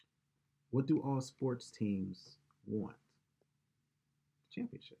 What do all sports teams want?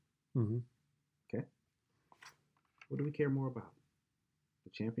 Championship. Mm-hmm. Okay. What do we care more about? The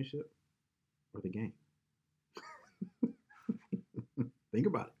championship or the game? Think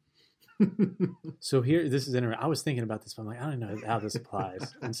about it. So here, this is interesting. I was thinking about this, but I'm like, I don't know how this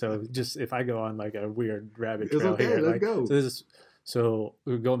applies. And so just if I go on like a weird rabbit trail here, let's go. So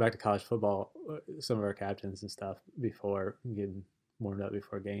we're going back to college football. Some of our captains and stuff before getting warmed up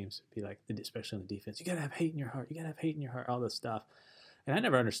before games be like, especially on the defense, you gotta have hate in your heart. You gotta have hate in your heart. All this stuff, and I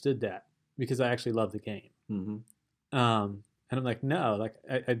never understood that because I actually love the game. Mm-hmm. And I'm like, no, like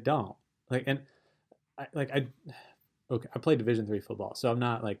I don't like, and I played Division III football, so I'm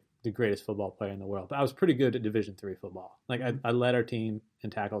not like the greatest football player in the world, but I was pretty good at Division III football. Like I led our team in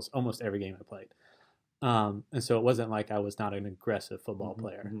tackles almost every game I played. And so it wasn't like I was not an aggressive football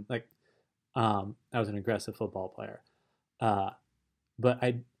player. Mm-hmm. Like I was an aggressive football player. But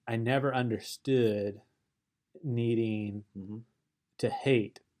I never understood needing to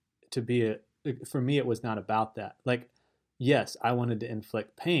hate to be for me, it was not about that. Like, yes, I wanted to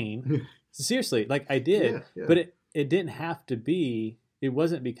inflict pain. Seriously, like I did, but it didn't have to be. It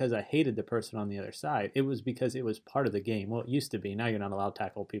wasn't because I hated the person on the other side. It was because it was part of the game. Well, it used to be. Now you're not allowed to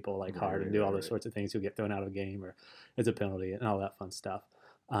tackle people like hard and do all those sorts of things. You'll get thrown out of a game or it's a penalty and all that fun stuff.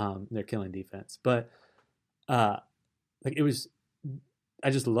 They're killing defense. But like it was, I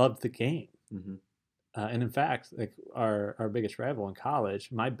just loved the game. Mm-hmm. And in fact, like our biggest rival in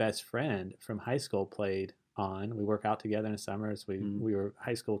college, my best friend from high school played on. We work out together in the summers. We were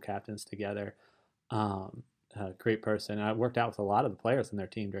high school captains together. Great person. I worked out with a lot of the players on their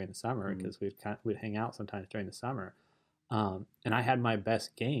team during the summer because we'd hang out sometimes during the summer. And I had my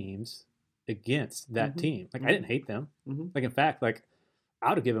best games against that team. Like I didn't hate them. Like in fact, like I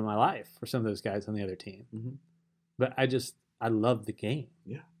would have given my life for some of those guys on the other team. But I loved the game.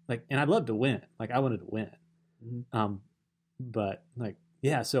 Yeah. Like, and I'd love to win. Like I wanted to win. But like,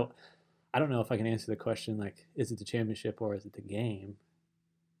 yeah. So I don't know if I can answer the question. Like, is it the championship or is it the game?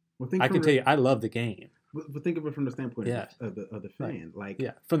 Well, I can tell you, I love the game. But think of it from the standpoint of the fan. Right.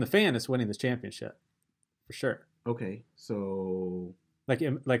 Like, from the fan, it's winning this championship for sure. Okay, so like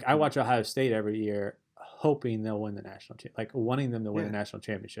I watch Ohio State every year, hoping they'll win the national championship, like wanting them to win the national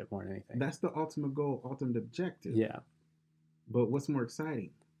championship more than anything. That's the ultimate goal, ultimate objective. Yeah. But what's more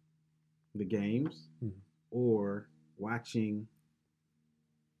exciting? the games Mhm. or watching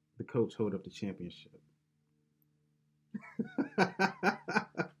the coach hold up the championship.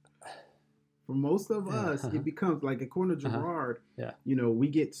 For most of us, it becomes like, according to Gerard, Yeah. we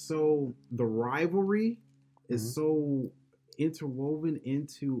get the rivalry is Mhm. so interwoven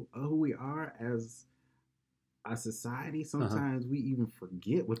into who we are as a society. Sometimes we even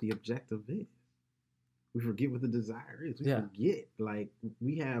forget what the objective is. We forget what the desire is. We forget, like,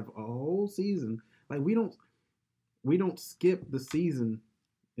 we have a whole season. Like, we don't skip the season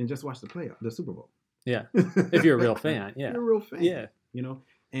and just watch the Super Bowl. Yeah. If you're a real fan, yeah. You're a real fan. Yeah.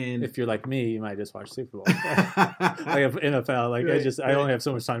 And if you're like me, you might just watch Super Bowl. Like NFL, like right, I only have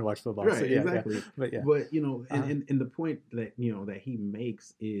so much time to watch football. Right, so yeah, exactly. Yeah. But yeah. But and the point that that he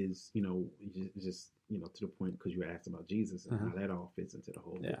makes is just to the point, because you asked about Jesus and how that all fits into the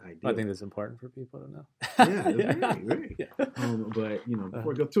whole idea. I think that's important for people to know. Yeah, very. Yeah. But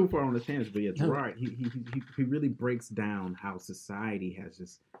before I go too far on the tangent, but yeah, Gerard, he really breaks down how society has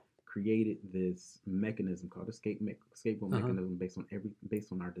just created this mechanism called a scapegoat mechanism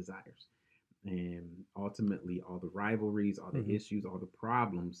based on our desires, and ultimately all the rivalries, all the issues, all the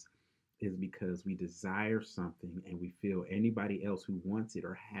problems is because we desire something and we feel anybody else who wants it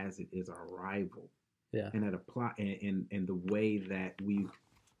or has it is our rival. Yeah. And that apply and the way that we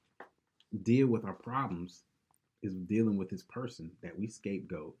deal with our problems is dealing with this person that we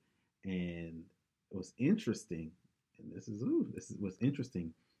scapegoat. And what's interesting, and this is what's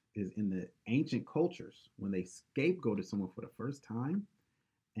interesting, is in the ancient cultures, when they scapegoated someone for the first time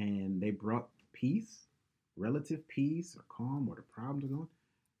and they brought peace, relative peace or calm, or the problems are gone,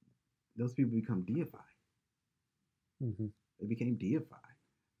 those people become deified. They became deified.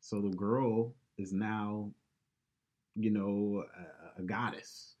 So the girl is now, a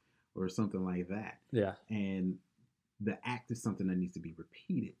goddess or something like that. Yeah. And the act is something that needs to be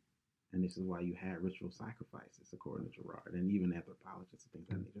repeated. And this is why you had ritual sacrifices, according to Gerard, and even anthropologists and things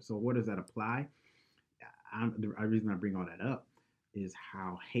of that nature. So what does that apply? The reason I bring all that up is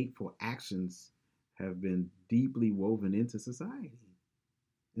how hateful actions have been deeply woven into society,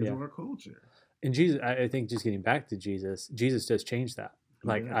 into our culture. And Jesus, I think, just getting back to Jesus does change that.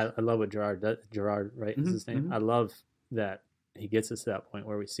 Like, I love what Gerard does. Gerard, right, is his name. I love that he gets us to that point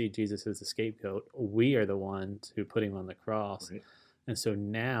where we see Jesus as the scapegoat. We are the ones who put him on the cross. Right. And so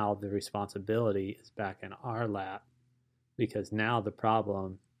now the responsibility is back in our lap, because now the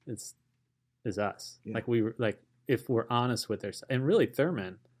problem is us. Yeah. Like if we're honest with ourselves, and really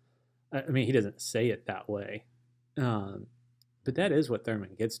Thurman, I mean, he doesn't say it that way, but that is what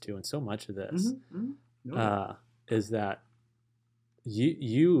Thurman gets to. And so much of this is that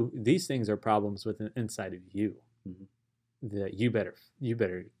you these things are problems within inside of you that you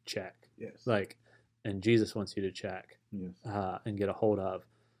better check. Yes. Like, and Jesus wants you to check. Yes. And get a hold of,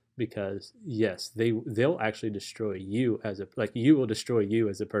 because yes, they'll actually destroy you you will destroy you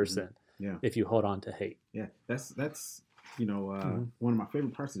as a person. Yeah. If you hold on to hate. Yeah. That's one of my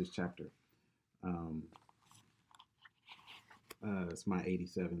favorite parts of this chapter. It's my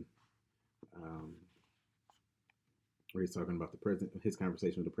 87. Where he's talking about his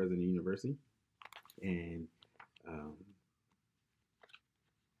conversation with the president of the university, and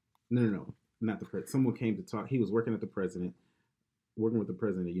no, not the president. Someone came to talk. He was working with the president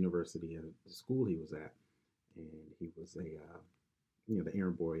of the university at the school he was at, and he was the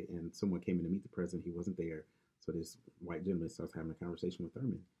errand boy. And someone came in to meet the president. He wasn't there, so this white gentleman starts having a conversation with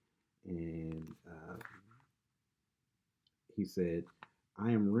Thurman, and he said,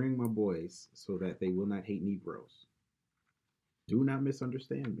 "I am rearing my boys so that they will not hate Negroes. Do not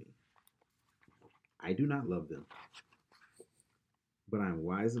misunderstand me. I do not love them, but I am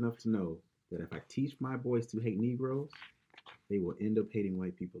wise enough to know that if I teach my boys to hate Negroes, they will end up hating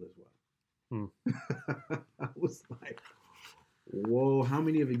white people as well." I was like, whoa, how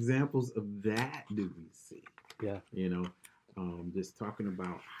many of examples of that do we see? Yeah. Just talking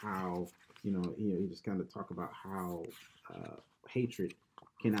about how, you just kind of talk about how hatred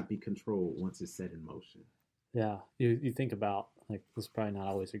cannot be controlled once it's set in motion. Yeah. You think about, like, this is probably not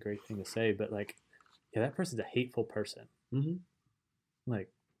always a great thing to say, but like, yeah, that person's a hateful person. Like,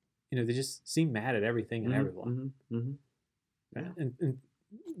 they just seem mad at everything and everyone. Yeah. And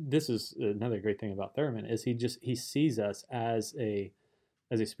this is another great thing about Thurman, is he sees us as a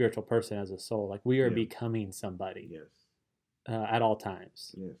spiritual person, as a soul. Like, we are becoming somebody. Yes. At all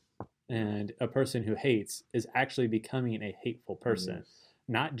times. Yes. And a person who hates is actually becoming a hateful person,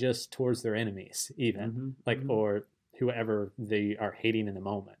 not just towards their enemies, even or whoever they are hating in the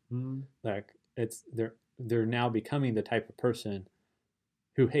moment. Like, they're now becoming the type of person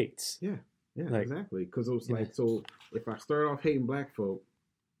who hates. Yeah, exactly. Because it was so if I start off hating black folk,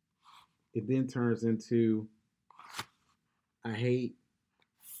 it then turns into I hate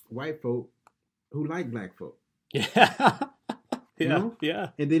white folk who like black folk. Yeah. You Yeah. know? Yeah.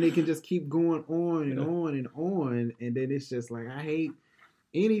 And then it can just keep going on and Yeah. on and on. And then it's just like, I hate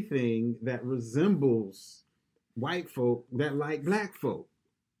anything that resembles white folk that like black folk.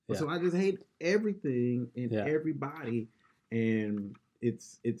 Yeah. So I just hate everything and Yeah. everybody. And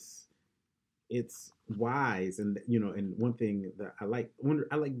it's wise. And, you know, and one thing that I like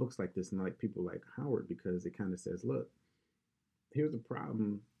books like this and I like people like Howard because it kind of says, look, here's the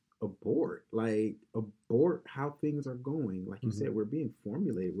problem. Abort how things are going. Like you said, we're being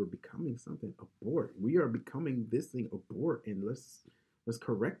formulated. We're becoming something. Abort. We are becoming this thing. Abort, and let's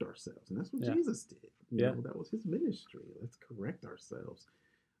correct ourselves. And that's what Jesus did. You know, that was his ministry. Let's correct ourselves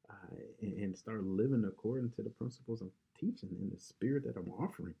and start living according to the principles I'm teaching in the spirit that I'm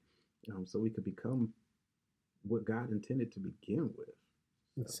offering, so we could become what God intended to begin with.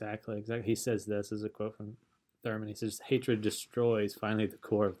 So. Exactly. He says this as a quote from Thurman. He says, "Hatred destroys finally the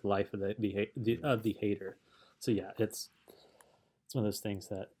core of the life of the hater." So yeah, it's one of those things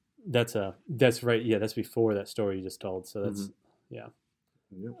that's right. Yeah, that's before that story you just told. So that's yeah.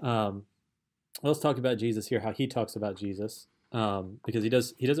 Yep. Let's talk about Jesus here. How he talks about Jesus, because he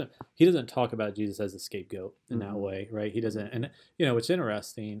doesn't talk about Jesus as a scapegoat in that way, right? He doesn't. And you know, what's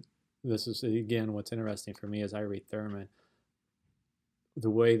interesting. This is again what's interesting for me as I read Thurman. The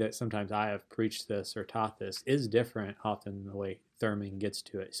way that sometimes I have preached this or taught this is different often than the way Thurman gets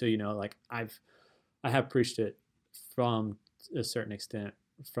to it. So, you know, like I have preached it from a certain extent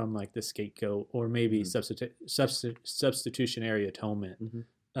from like the scapegoat or maybe substitutionary atonement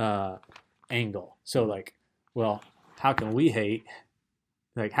angle. So like, well, how can we hate,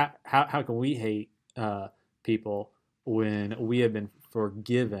 like how can we hate people when we have been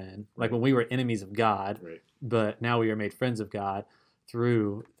forgiven, like when we were enemies of God, but now we are made friends of God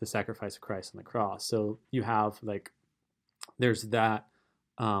through the sacrifice of Christ on the cross. So you have like, there's that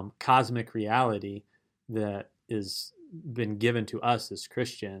cosmic reality that is been given to us as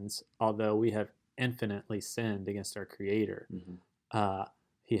Christians, although we have infinitely sinned against our Creator.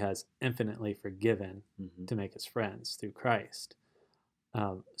 He has infinitely forgiven to make us friends through Christ.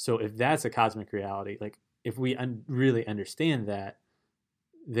 So if that's a cosmic reality, like if we really understand that,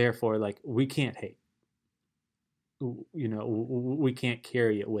 therefore, like we can't hate. You know, we can't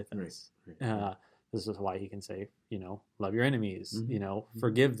carry it with us. This is why he can say, you know, love your enemies, you know,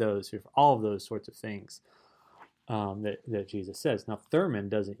 forgive those, who all of those sorts of things that Jesus says. Now, Thurman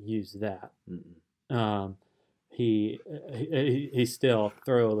doesn't use that. He's still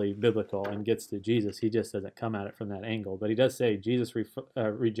thoroughly biblical and gets to Jesus. He just doesn't come at it from that angle. But he does say Jesus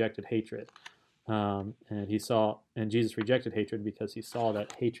rejected hatred, and Jesus rejected hatred because he saw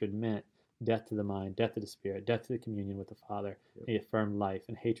that hatred meant death to the mind, death to the spirit, death to the communion with the Father. He affirmed life,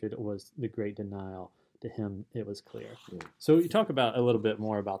 and hatred was the great denial. To him, it was clear. So you talk about a little bit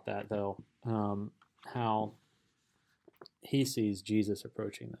more about that, though, how he sees Jesus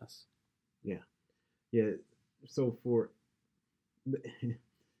approaching this. Yeah. So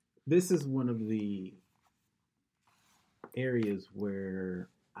this is one of the areas where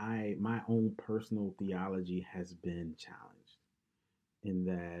my own personal theology has been challenged, in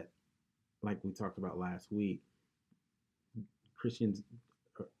that, like we talked about last week, Christians,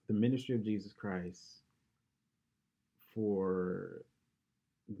 the ministry of Jesus Christ for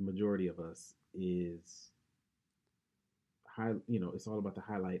the majority of us is it's all about the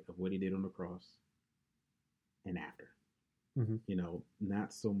highlight of what he did on the cross and after. You know,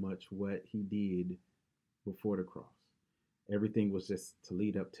 not so much what he did before the cross. Everything was just to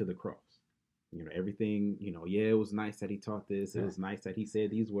lead up to the cross. You know, everything, you know, yeah, it was nice that he taught this. It was nice that he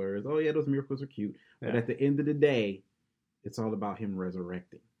said these words. Oh, yeah, those miracles are cute. But at the end of the day, it's all about him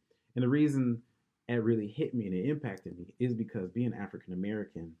resurrecting. And the reason it really hit me and it impacted me is because being African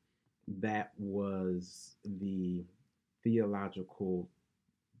American, that was the that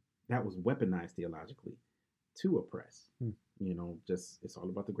was weaponized theologically to oppress. You know, just it's all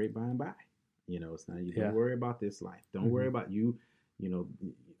about the great by and by. You know, it's not, you don't worry about this life. Don't worry about you. You know,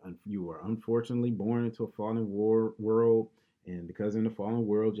 you were unfortunately born into a fallen world, and because in the fallen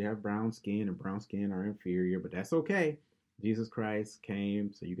world you have brown skin, and brown skin are inferior, but that's okay. Jesus Christ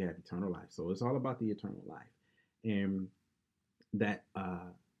came so you can have eternal life. So it's all about the eternal life, and that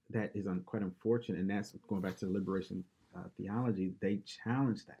is quite unfortunate. And that's going back to the liberation theology. They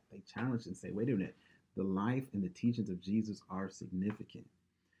challenge that. They challenge and say, wait a minute, the life and the teachings of Jesus are significant.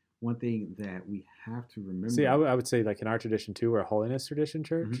 One thing that we have to remember. See, I would say, like in our tradition too, we're a holiness tradition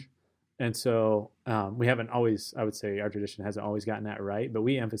church. And so we haven't always, I would say our tradition hasn't always gotten that right, but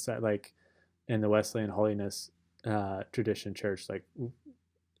we emphasize, like in the Wesleyan holiness tradition church, like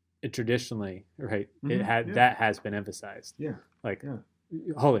traditionally, right, Yeah. that has been emphasized, Yeah. like Yeah.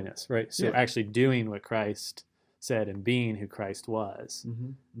 holiness, right? So Yeah. actually doing what Christ said and being who Christ was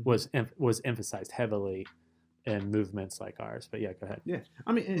was emphasized heavily in movements like ours. But yeah, go ahead. Yeah.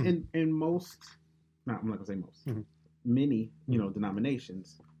 I mean, in most, no, I'm not gonna say most, many,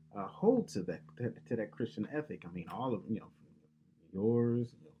 denominations hold to that Christian ethic. I mean, all of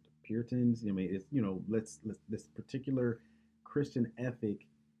yours, the Puritans. I mean, it's let's this particular Christian ethic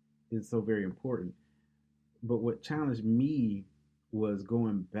is so very important. But what challenged me was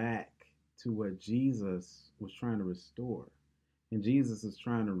going back to what Jesus was trying to restore. And Jesus is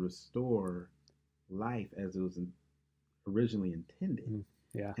trying to restore life as it was originally intended.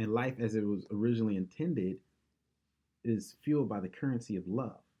 Yeah. And life as it was originally intended is fueled by the currency of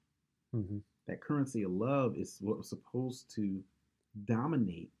love. That currency of love is what was supposed to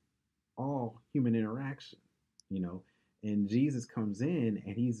dominate all human interaction, and Jesus comes in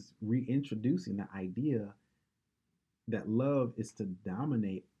and he's reintroducing the idea that love is to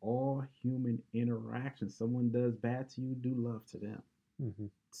dominate all human interaction. Someone does bad to you, do love to them.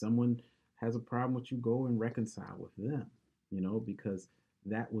 Someone has a problem with you, go and reconcile with them, because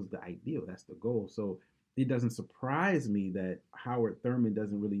that was the ideal. That's the goal. So it doesn't surprise me that Howard Thurman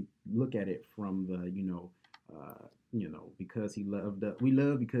doesn't really look at it from the, because he loved us. We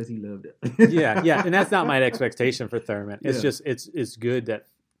love because he loved us. yeah. And that's not my expectation for Thurman. It's just, it's good that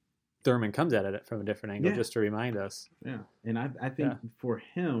Thurman comes at it from a different angle, just to remind us. Yeah. And I think for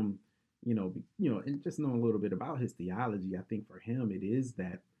him, and just knowing a little bit about his theology, I think for him, it is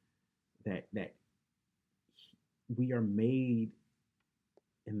that we are made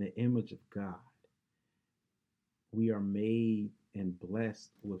in the image of God. We are made and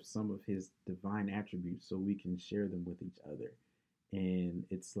blessed with some of his divine attributes so we can share them with each other. And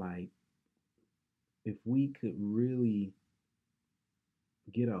it's like, if we could really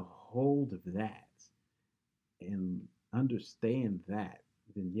get a hold of that and understand that,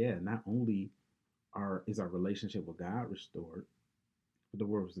 then not only is our relationship with God restored, but the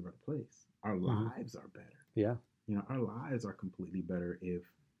world is a better place. Our lives are better. Yeah. Our lives are completely better if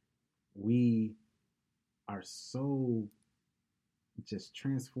we are so just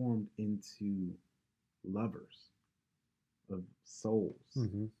transformed into lovers of souls.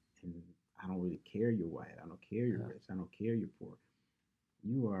 And I don't really care you're white. I don't care you're rich. I don't care you're poor.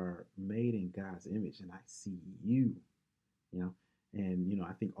 You are made in God's image, and I see you. And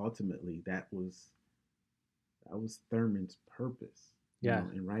I think ultimately that was Thurman's purpose.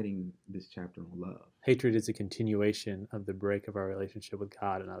 In writing this chapter on love. Hatred is a continuation of the break of our relationship with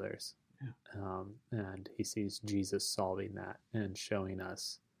God and others. And he sees Jesus solving that and showing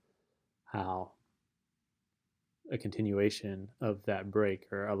us how a continuation of that break,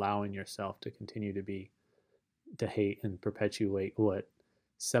 or allowing yourself to continue to hate and perpetuate what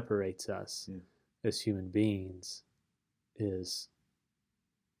separates us as human beings, is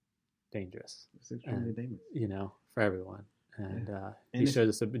dangerous. It's extremely dangerous. For everyone. And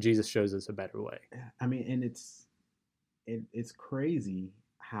Jesus shows us a better way. I mean, and it's crazy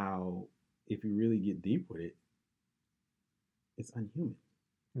how, if you really get deep with it, it's unhuman.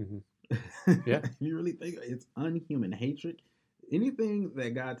 Yeah. If you really think it's unhuman. Hatred, anything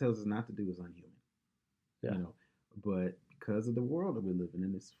that God tells us not to do is unhuman. Yeah. But because of the world that we live in,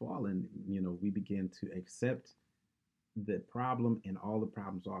 and it's fallen, we begin to accept the problem and all the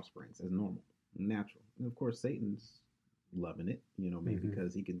problem's offsprings as normal, natural. And of course, Satan's loving it, maybe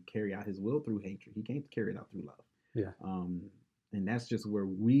because he can carry out his will through hatred. He can't carry it out through love. Yeah. And that's just where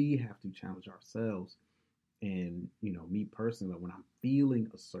we have to challenge ourselves. And, me personally, when I'm feeling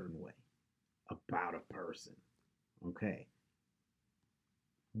a certain way about a person, okay,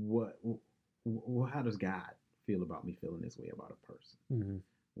 how does God feel about me feeling this way about a person?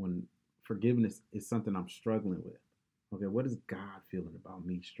 When forgiveness is something I'm struggling with, okay, what is God feeling about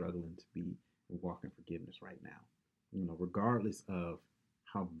me struggling to be walking forgiveness right now? Regardless of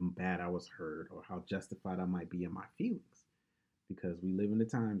how bad I was hurt or how justified I might be in my feelings. Because we live in the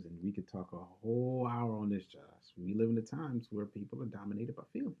times, and we could talk a whole hour on this, Josh. We live in the times where people are dominated by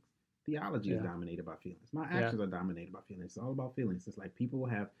feelings. Theology is dominated by feelings. My actions are dominated by feelings. It's all about feelings. It's like people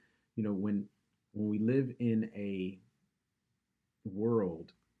have, when we live in a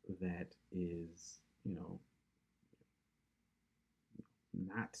world that is,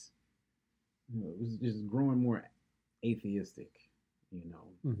 not, it's just growing more atheistic,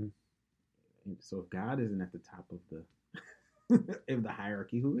 And so if God isn't at the top of the of the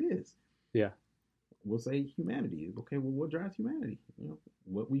hierarchy, who is? Yeah. We'll say humanity. Okay, well, what drives humanity?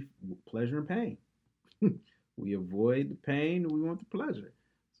 What pleasure and pain. We avoid the pain, we want the pleasure.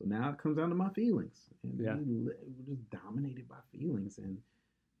 So now it comes down to my feelings. And we're just dominated by feelings. And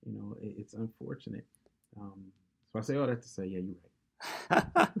it's unfortunate. So I say all that to say, yeah, you're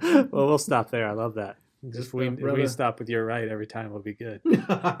right. Well, we'll stop there. I love that. Just we stop with "you're right" every time, we'll be good.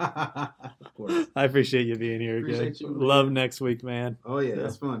 Of course. I appreciate you being here again. Love next week, man. Oh yeah,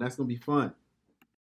 that's fun. That's gonna be fun.